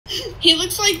He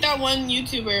looks like that one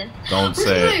YouTuber. Don't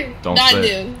say it. Don't say it. That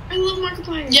dude. I love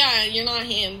Markiplier. Yeah, you're not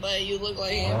him, but you look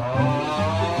like him.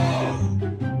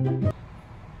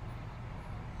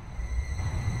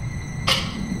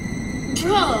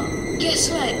 Bro,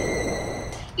 guess what?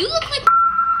 You look like...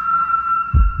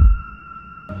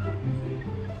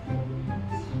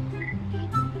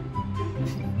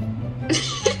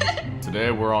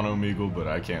 Today we're on Omegle, but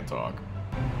I can't talk.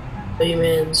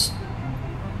 Bayman's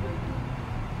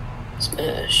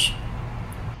smash.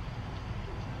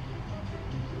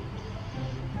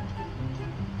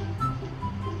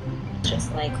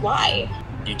 Just like, why?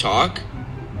 You talk?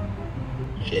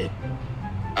 Shit.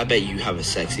 I bet you have a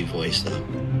sexy voice, though.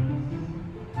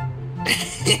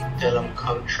 Tell them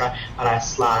come try, but I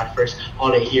slide first.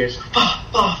 All they hear is fa,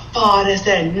 that's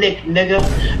that Nick, nigga.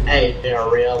 Hey, in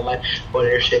real life, what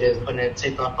their shit is putting a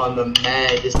tape up on the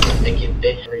man just to make it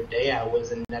big. Every day I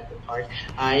wasn't at the park.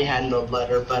 I ain't had no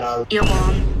letter, but I. Your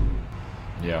mom.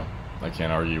 Yeah, I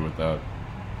can't argue with that.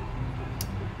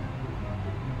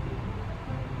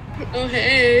 Oh,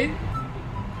 hey.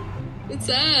 What's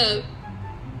up?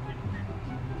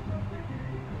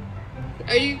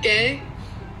 Are you gay?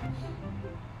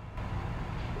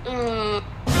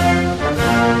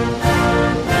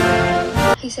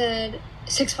 He said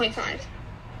 6.5.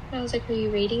 I was like, "Are you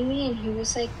rating me?" And he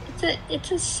was like,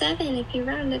 "It's a 7 if you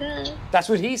round it up." That's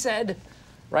what he said,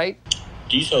 right?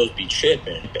 These hoes be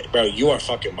tripping. Bro, you are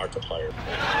fucking Markiplier.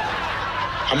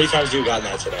 How many times do you got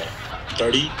that today?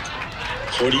 30?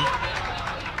 40?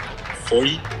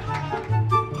 40?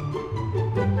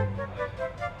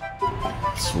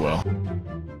 Swell.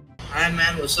 Hi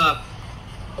man, what's up?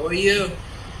 How are you?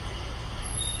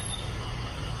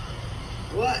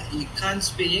 What? You can't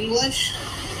speak English?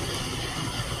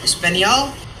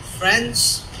 Espanol?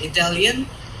 French? Italian?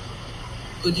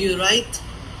 Could you write?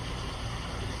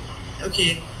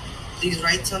 Okay, please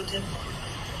write something.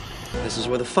 This is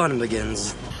where the fun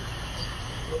begins.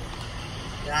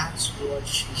 That's what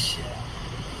she said.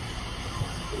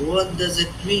 What does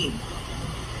it mean?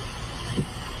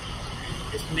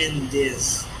 It means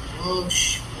this. Oh,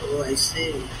 I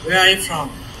see. Where are you from?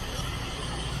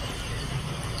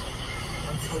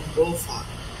 I'm from Bofa.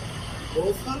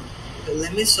 Bofa? Okay,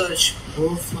 let me search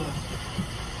Bofa.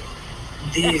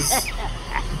 This.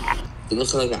 You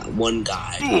look like that one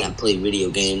guy that played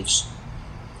video games.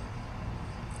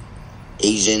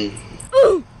 Asian.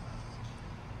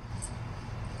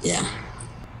 Yeah.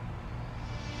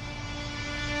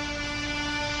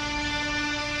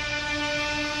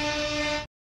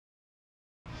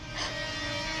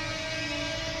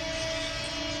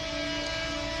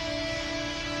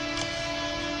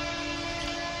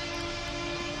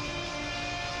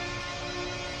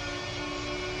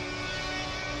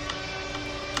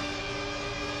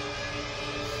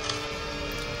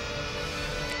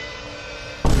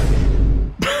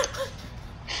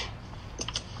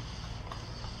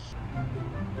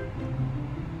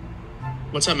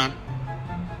 What's up, man?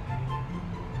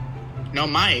 No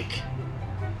mic.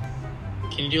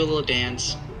 Can you do a little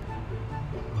dance?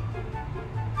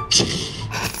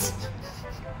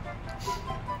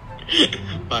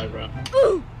 Bye, bro.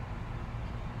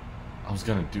 I was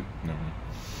gonna do. No.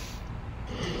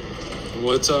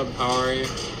 What's up? How are you?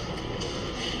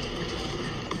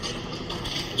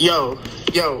 Yo.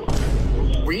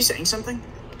 Were you saying something?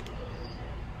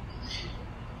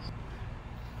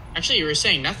 Actually, you were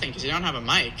saying nothing because you don't have a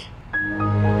mic.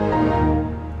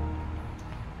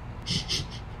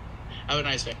 Have a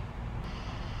nice day.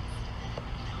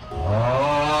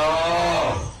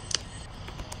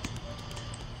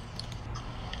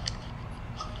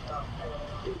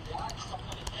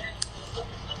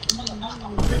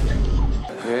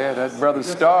 Yeah, that brother's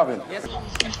starving.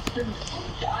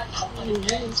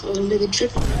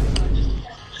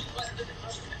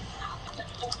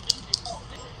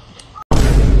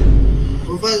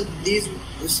 Well, this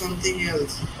is something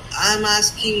else. I'm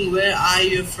asking, where are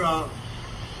you from?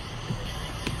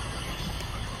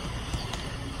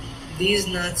 These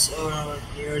nuts are on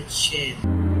your chin.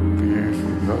 These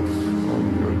nuts on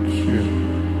your chin.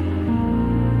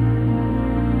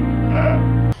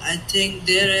 I think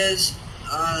there is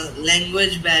a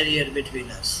language barrier between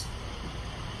us.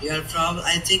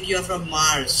 I think you're from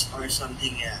Mars or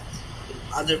something else.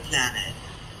 Other planet.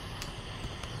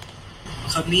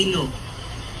 Camino.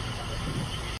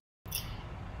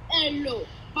 Hello,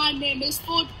 my name is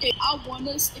Forte. I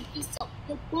wanna stick this up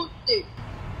your birthday.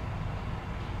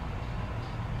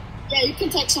 Yeah, you can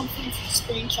take some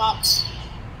screenshots.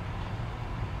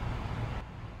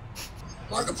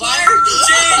 Markiplier?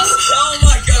 James! Oh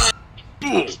my god!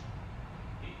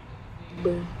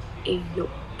 Boom. Hey, yo.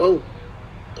 Boom.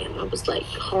 and I was like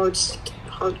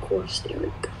hardcore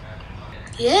staring.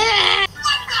 Yeah.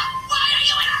 Why are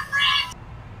you in our friends?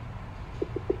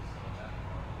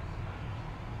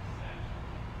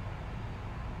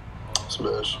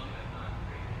 Smash.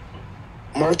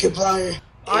 Markiplier.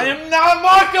 I am not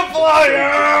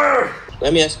Markiplier!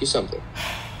 Let me ask you something.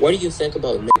 What do you think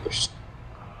about niggers?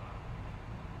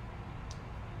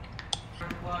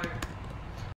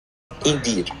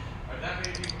 Indeed.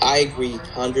 I agree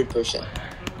 100%.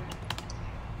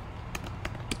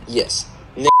 Yes,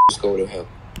 niggers go to hell.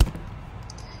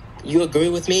 You agree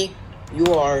with me? You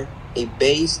are a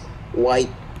base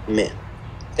white man.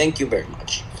 Thank you very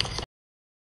much.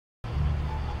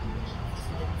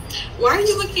 Why are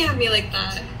you looking at me like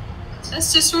that?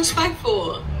 That's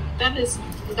disrespectful. That is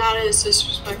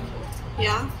disrespectful.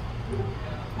 Yeah?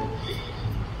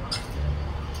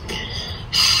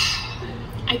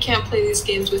 I can't play these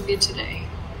games with you today.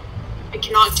 I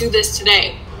cannot do this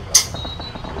today.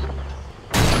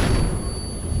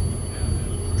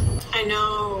 I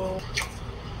know.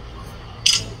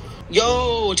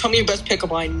 Yo, tell me your best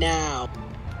pickup line now.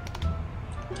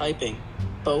 Typing.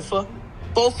 Bofa?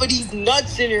 Both of these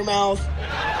nuts in your mouth.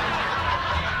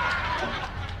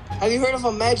 Have you heard of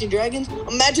Imagine Dragons?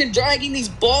 Imagine dragging these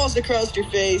balls across your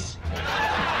face.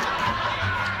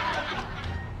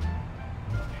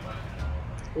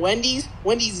 Wendy's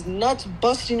nuts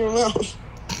busting your mouth.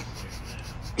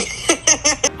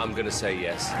 I'm gonna say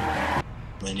yes.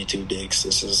 92 dicks.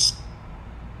 This is.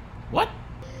 What?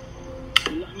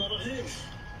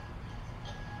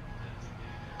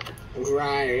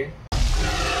 Right.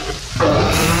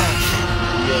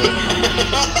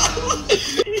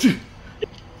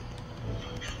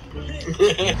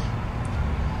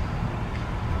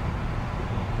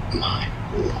 My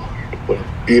Lord, what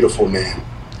a beautiful man.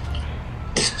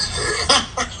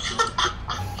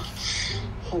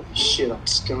 Holy shit, I'm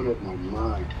stoned out of my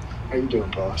mind. How you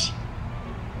doing, boss?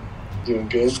 Doing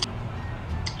good?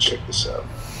 Check this out.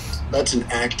 That's an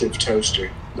active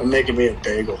toaster. I'm making me a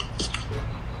bagel.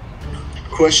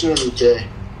 Question of the day.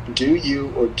 Do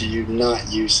you or do you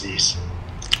not use these?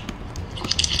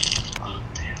 Oh,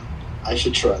 damn. I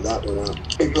should try that one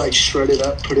out. Maybe like shred it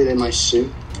up, put it in my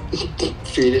soup,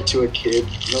 feed it to a kid.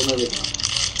 They'll never know.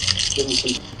 Give them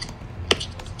some.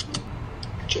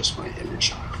 Just my inner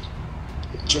child.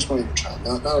 Just my inner child.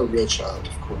 Not a real child,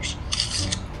 of course.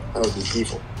 That would be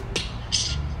evil.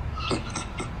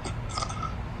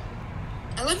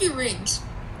 I love your rings.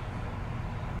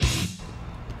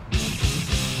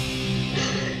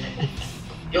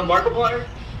 Yo, Markiplier?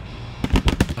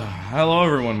 Hello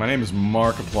everyone, my name is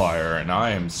Markiplier, and I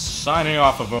am signing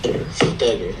off of a...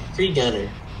 Free gunner.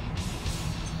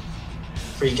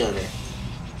 Free gunner.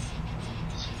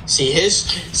 See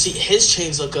his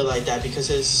chains look good like that because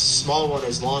his small one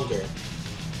is longer.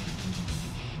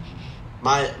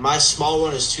 My small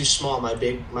one is too small, my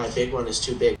big one is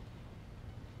too big.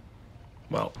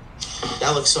 Well...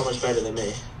 That looks so much better than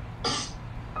me.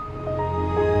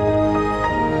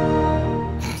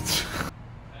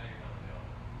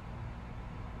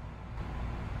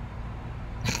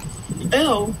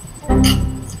 Ew.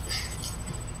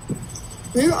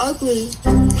 You're ugly.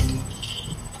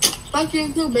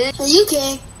 Fucking too big. Are you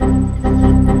gay?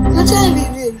 I'm not trying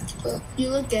to be rude, but You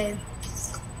look gay.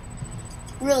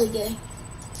 really gay.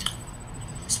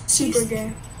 Super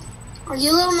gay. Are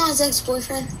you Lil Nas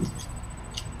ex-boyfriend?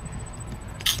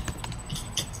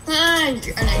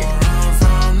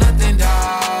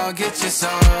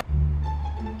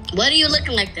 What are you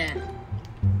looking like that?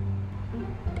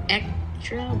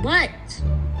 Extra what?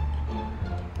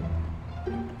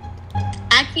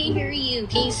 I can't hear you.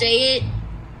 Can you say it?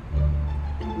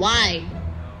 Why?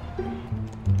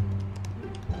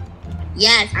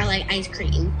 Yes, I like ice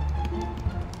cream.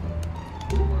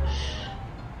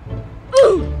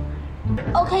 Ooh.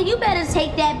 Okay, you better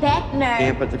take that back, nerd.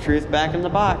 Can't put the truth back in the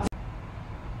box.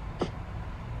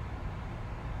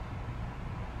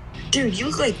 Dude, you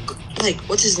look like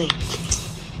what's his name?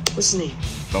 What's his name?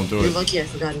 Don't do You're it. lucky I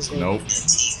forgot his name. Nope.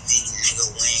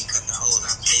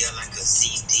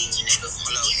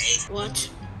 What?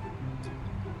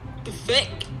 The fuck?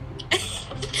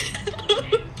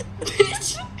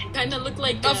 Bitch. Kinda look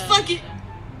like The fucking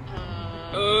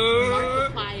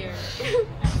Markiplier.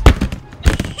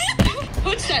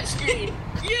 What's that screen?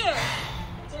 Yeah.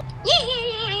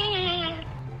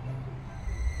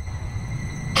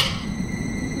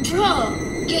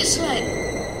 Bro, guess what?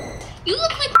 You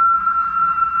look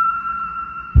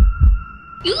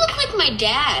like my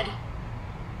dad.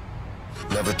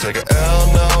 Never take a L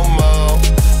no more.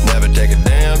 Never take a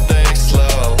damn thing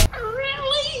slow.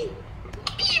 Really?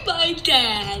 Be my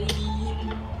daddy.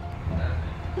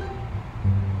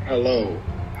 Hello,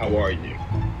 how are you?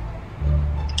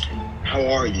 How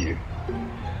are you?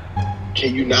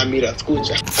 Can you not meet at school?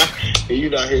 Can you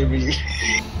not hear me?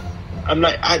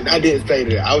 I didn't say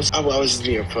that. I was just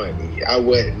being funny. I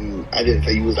didn't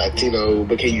say you was Latino,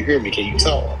 but can you hear me? Can you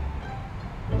talk?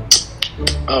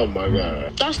 Oh my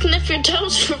god. I'll sniff your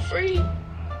toes for free.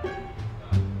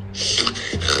 Smell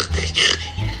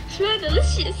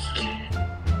delicious.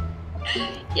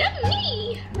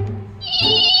 Yummy.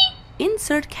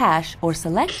 Insert cash or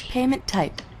select payment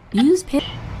type. Use PIN.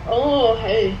 Oh,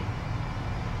 hey.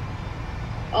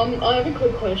 I have a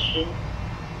quick question.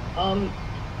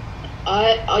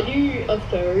 Are you a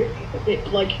third?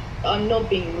 Like, I'm not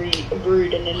being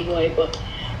rude in any way, but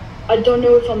I don't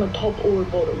know if I'm a top or a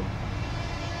bottom.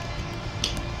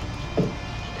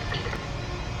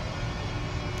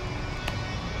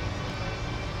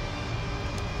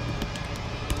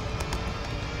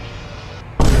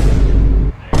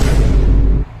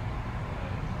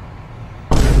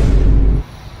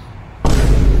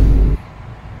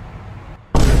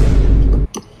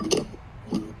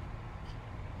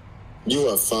 You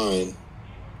are fine.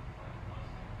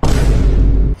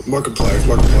 Markiplier,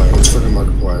 it's freaking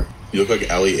Markiplier. You look like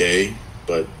LEA,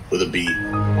 but with a B.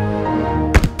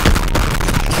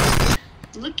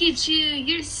 Look at you,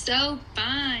 you're so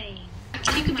fine.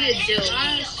 You could be a Jill.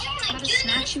 I'm about to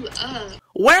snatch you up.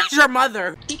 Where's your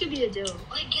mother? You could be a Jill. Oh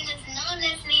my goodness, no,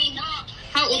 Leslie, no.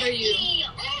 How old are you?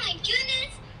 Oh my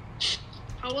goodness.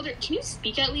 How old are? Can you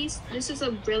speak at least? This is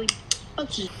a really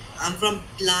okay. I'm from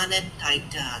planet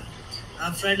Titan.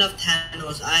 I'm a friend of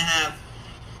Thanos. I have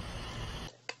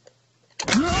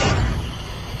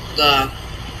the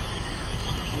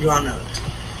Ronald.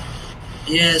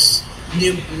 Yes,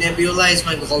 Nebula is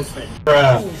my girlfriend.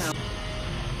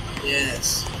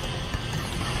 Yes.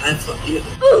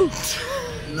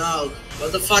 No,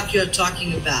 what the fuck you're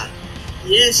talking about?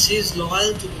 Yes, she's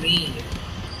loyal to me.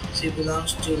 She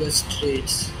belongs to the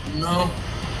streets. No,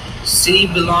 she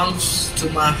belongs to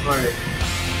my heart.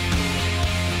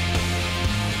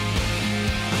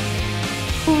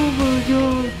 Oh my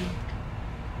god.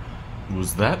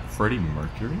 Was that Freddie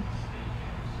Mercury?